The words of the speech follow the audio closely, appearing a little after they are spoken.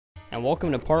and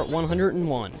welcome to part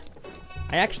 101.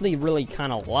 I actually really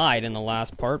kind of lied in the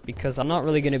last part because I'm not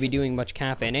really going to be doing much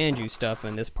Cafe and Andrew stuff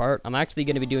in this part. I'm actually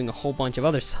going to be doing a whole bunch of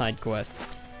other side quests.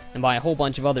 And by a whole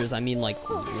bunch of others, I mean like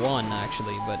one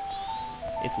actually, but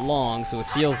it's long, so it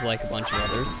feels like a bunch of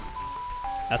others.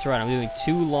 That's right, I'm doing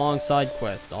 2 long side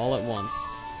quests all at once.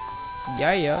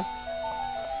 Yeah.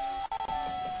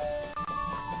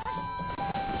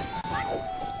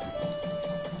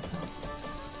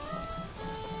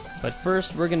 But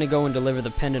first, we're gonna go and deliver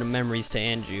the Pendant of Memories to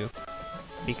Andrew.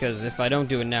 Because if I don't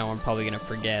do it now, I'm probably gonna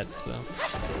forget, so...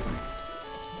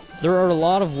 There are a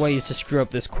lot of ways to screw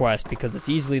up this quest, because it's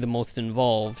easily the most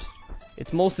involved.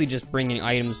 It's mostly just bringing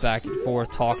items back and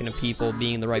forth, talking to people,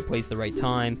 being in the right place at the right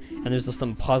time, and there's just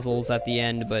some puzzles at the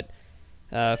end, but...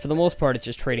 for the most part, it's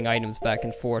just trading items back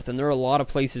and forth, and there are a lot of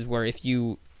places where if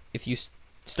you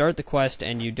start the quest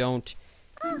and you don't...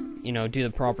 do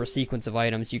the proper sequence of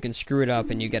items, you can screw it up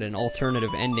and you get an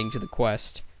alternative ending to the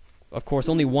quest. Of course,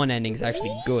 only one ending is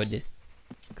actually good,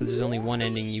 because there's only one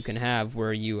ending you can have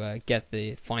where you get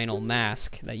the final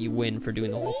mask that you win for doing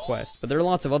the whole quest. But there are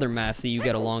lots of other masks that you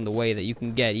get along the way that you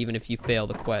can get even if you fail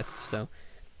the quest, so...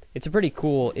 It's a pretty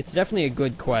cool... It's definitely a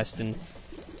good quest, and...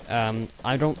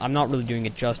 I'm not really doing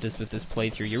it justice with this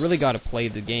playthrough. You really gotta play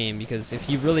the game, because if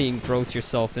you really engross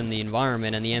yourself in the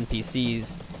environment and the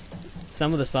NPCs...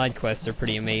 Some of the side quests are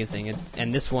pretty amazing,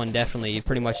 and this one definitely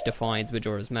pretty much defines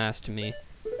Majora's Mask to me.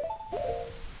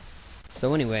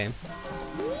 So anyway...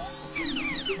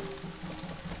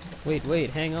 Wait,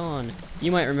 hang on.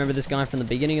 You might remember this guy from the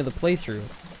beginning of the playthrough.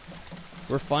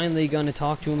 We're finally gonna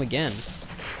talk to him again,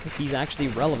 because he's actually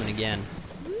relevant again.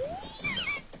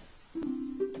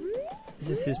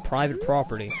 This is his private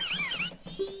property.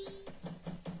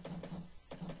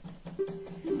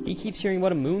 He keeps hearing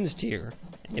about a Moon's Tear.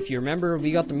 If you remember,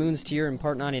 we got the Moon's Tear in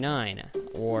part 99,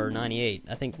 or 98,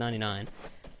 I think 99.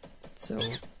 So,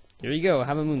 here you go,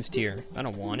 have a Moon's Tear. I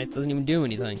don't want it, doesn't even do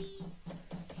anything.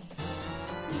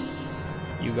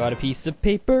 You got a piece of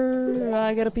paper,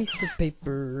 I got a piece of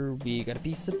paper, we got a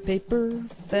piece of paper,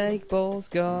 Fake Ball's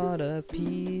got a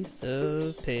piece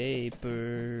of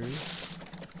paper.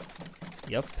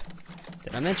 Yep.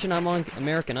 Did I mention I'm on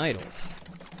American Idol?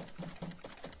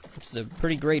 Which is a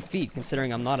pretty great feat,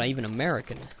 considering I'm not even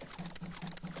American.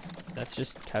 That's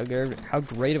just how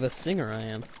great of a singer I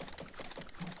am.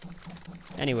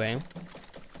 Anyway,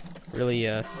 really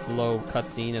a slow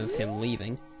cutscene of him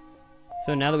leaving.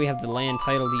 So now that we have the land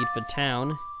title deed for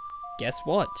town, guess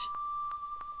what?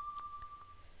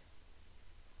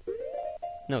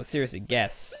 No, seriously,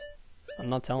 guess. I'm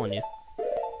not telling you.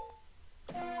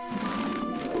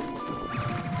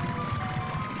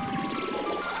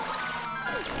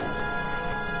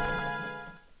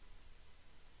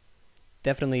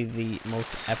 Definitely the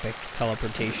most epic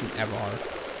teleportation ever.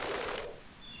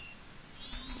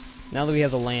 Now that we have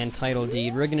the land title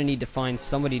deed, we're gonna need to find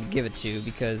somebody to give it to,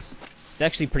 because it's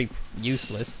actually pretty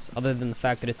useless, other than the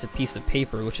fact that it's a piece of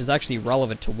paper, which is actually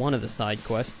relevant to one of the side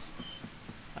quests.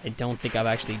 I don't think I've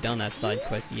actually done that side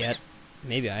quest yet.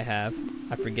 Maybe I have.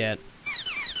 I forget.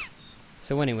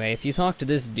 So anyway, if you talk to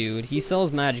this dude, he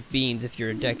sells magic beans if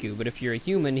you're a Deku, but if you're a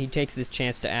human, he takes this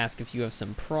chance to ask if you have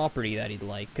some property that he'd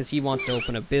like, because he wants to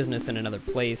open a business in another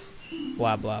place,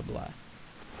 blah blah blah.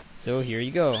 So here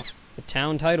you go. The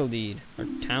town title deed, or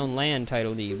town land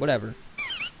title deed, whatever.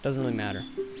 Doesn't really matter.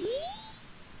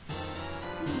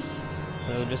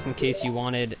 So just in case you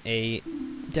wanted a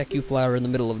Deku flower in the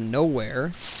middle of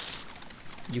nowhere,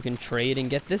 you can trade and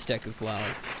get this Deku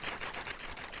flower.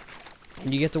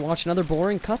 And you get to watch another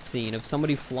boring cutscene of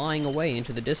somebody flying away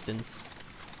into the distance.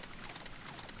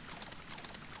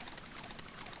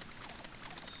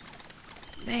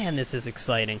 Man, this is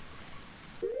exciting.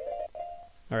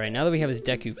 Alright, now that we have his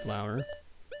Deku flower,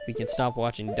 we can stop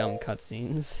watching dumb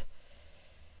cutscenes.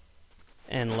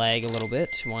 And lag a little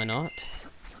bit, why not?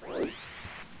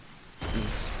 And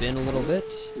spin a little bit.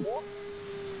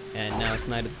 And now it's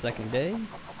night of the second day.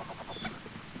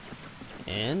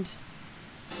 And...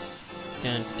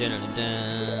 Dun, dun, dun,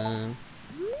 dun.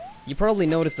 You probably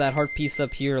noticed that heart piece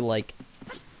up here like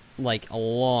a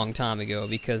long time ago,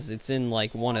 because it's in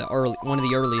like one of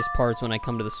the earliest parts when I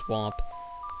come to the swamp.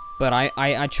 But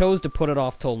I chose to put it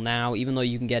off till now, even though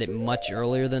you can get it much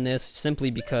earlier than this, simply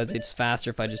because it's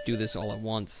faster if I just do this all at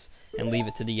once and leave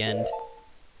it to the end.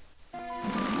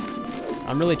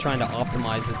 I'm really trying to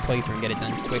optimize this playthrough and get it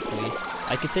done quickly.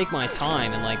 I could take my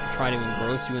time and like try to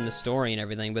engross you in the story and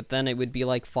everything, but then it would be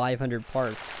like 500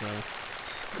 parts, so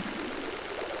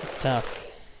it's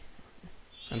tough.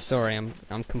 I'm sorry,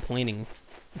 I'm complaining.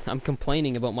 I'm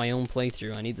complaining about my own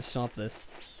playthrough. I need to stop this.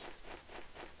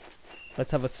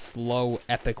 Let's have a slow,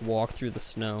 epic walk through the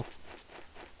snow.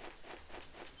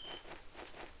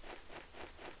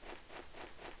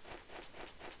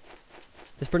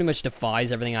 This pretty much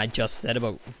defies everything I just said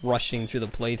about rushing through the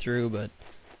playthrough, but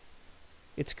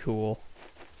it's cool.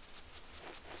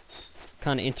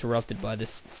 Kind of interrupted by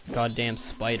this goddamn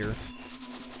spider,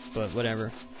 but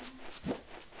whatever.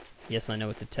 Yes, I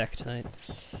know it's a Tektite.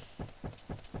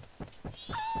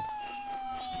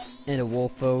 And a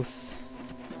Wolfos,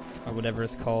 or whatever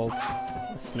it's called.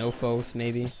 A Snowfos,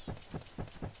 maybe.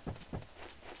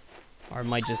 Or it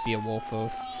might just be a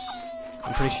Wolfos.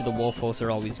 I'm pretty sure the Wolfos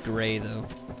are always gray, though.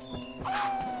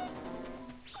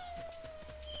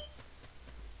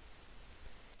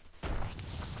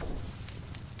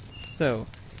 So,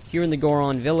 here in the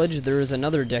Goron village, there is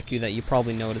another Deku that you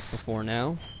probably noticed before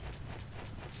now.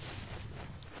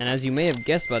 And as you may have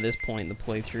guessed by this point in the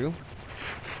playthrough,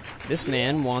 this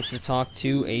man wants to talk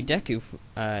to a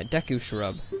Deku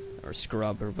shrub, or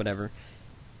scrub, or whatever.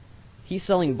 He's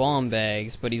selling bomb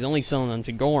bags, but he's only selling them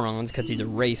to Gorons because he's a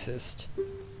racist.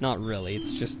 Not really,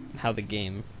 it's just how the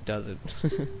game does it.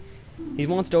 He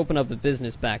wants to open up a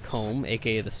business back home,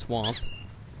 aka the swamp.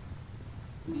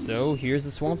 So, here's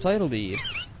the swamp title deed.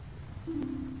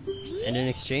 And in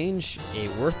exchange, a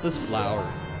worthless flower.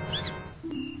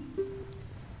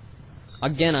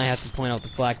 Again, I have to point out the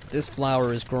fact that this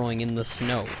flower is growing in the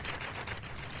snow.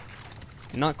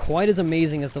 Not quite as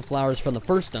amazing as the flowers from the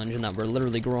first dungeon that were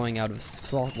literally growing out of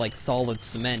solid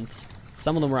cement.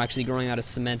 Some of them were actually growing out of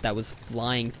cement that was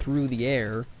flying through the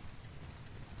air.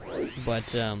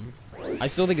 But, I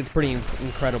still think it's pretty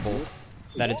incredible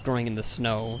that it's growing in the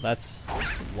snow. That's...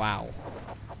 wow.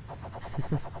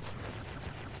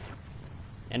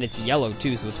 And it's yellow,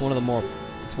 too, so it's one of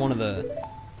the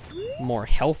more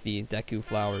healthy Deku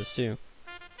flowers, too.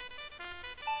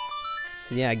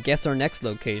 Yeah, guess our next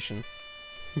location.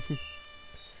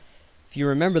 If you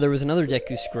remember, there was another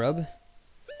Deku scrub.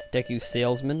 Deku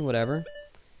salesman, whatever.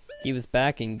 He was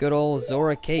back in good old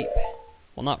Zora Cape.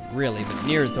 Well, not really, but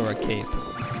near Zora Cape.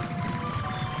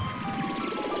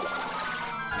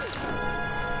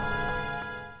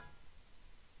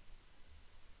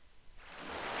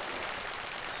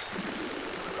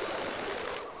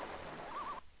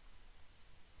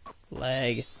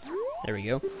 Lag. There we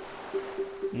go.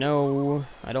 No,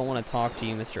 I don't want to talk to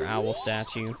you, Mr. Owl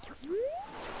Statue.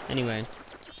 Anyway,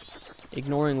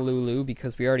 ignoring Lulu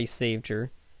because we already saved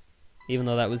her, even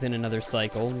though that was in another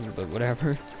cycle, but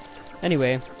whatever.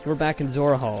 Anyway, we're back in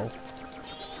Zora Hall.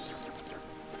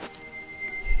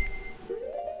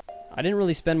 I didn't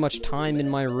really spend much time in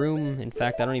my room. In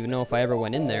fact, I don't even know if I ever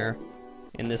went in there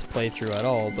in this playthrough at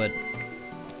all, but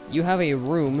you have a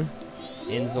room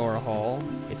in Zora Hall.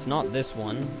 It's not this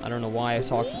one. I don't know why I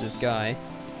talked to this guy.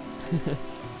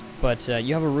 But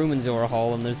you have a room in Zora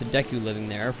Hall, and there's a Deku living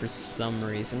there for some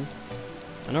reason.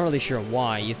 I'm not really sure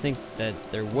why. You'd think that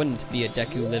there wouldn't be a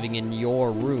Deku living in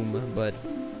your room, but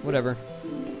whatever.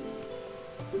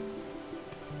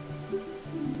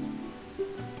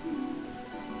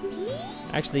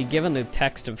 Actually, given the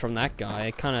text from that guy,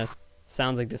 it kind of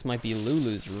sounds like this might be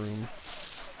Lulu's room.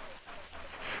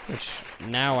 Which,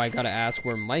 now I gotta ask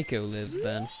where Maiko lives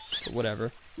then. But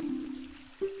whatever.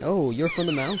 Oh, you're from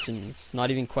the mountains. Not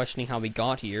even questioning how we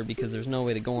got here, because there's no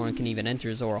way the Goron can even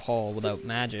enter Zora Hall without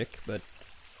magic, but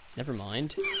never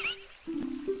mind.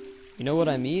 You know what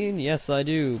I mean? Yes, I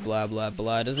do. Blah, blah,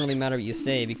 blah. It doesn't really matter what you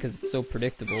say, because it's so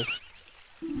predictable.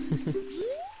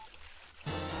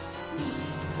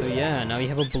 So yeah, now you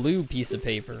have a blue piece of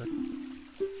paper.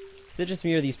 Is it just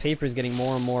me, or are these papers getting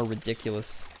more and more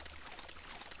ridiculous?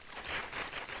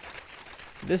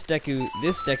 This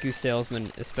Deku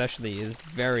salesman especially is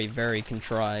very, very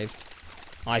contrived,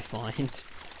 I find.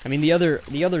 I mean, the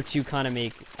other two kind of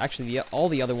make, actually, all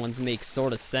the other ones make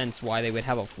sort of sense why they would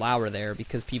have a flower there,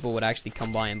 because people would actually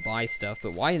come by and buy stuff,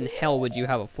 but why in hell would you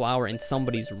have a flower in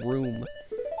somebody's room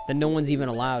that no one's even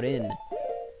allowed in?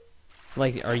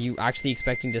 Like, are you actually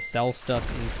expecting to sell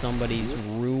stuff in somebody's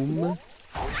room?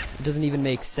 It doesn't even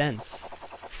make sense.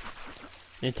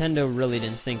 Nintendo really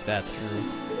didn't think that through.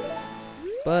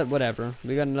 But whatever,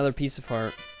 we got another piece of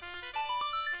heart.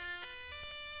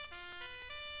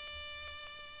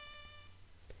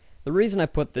 The reason I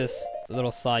put this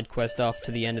little side quest off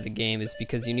to the end of the game is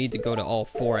because you need to go to all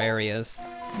 4 areas,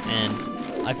 and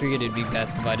I figured it'd be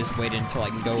best if I just waited until I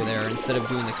can go there instead of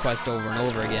doing the quest over and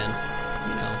over again,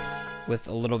 you know, with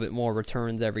a little bit more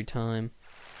returns every time.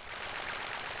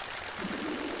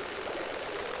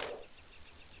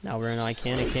 Now we're in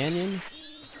Icana Canyon.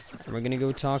 And we're gonna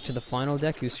go talk to the final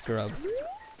Deku scrub.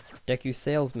 Deku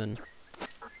salesman.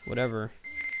 Whatever.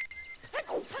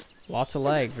 Lots of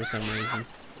lag for some reason.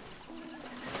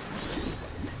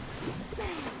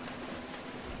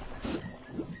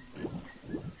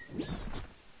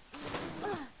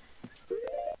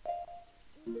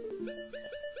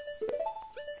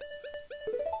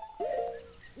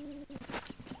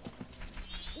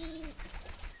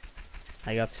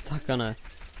 I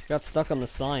got stuck on the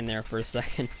sign there for a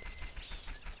second.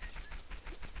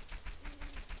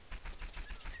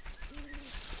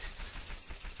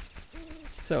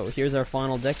 So, here's our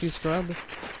final Deku Scrub.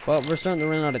 But we're starting to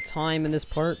run out of time in this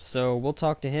part, so we'll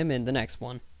talk to him in the next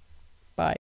one. Bye.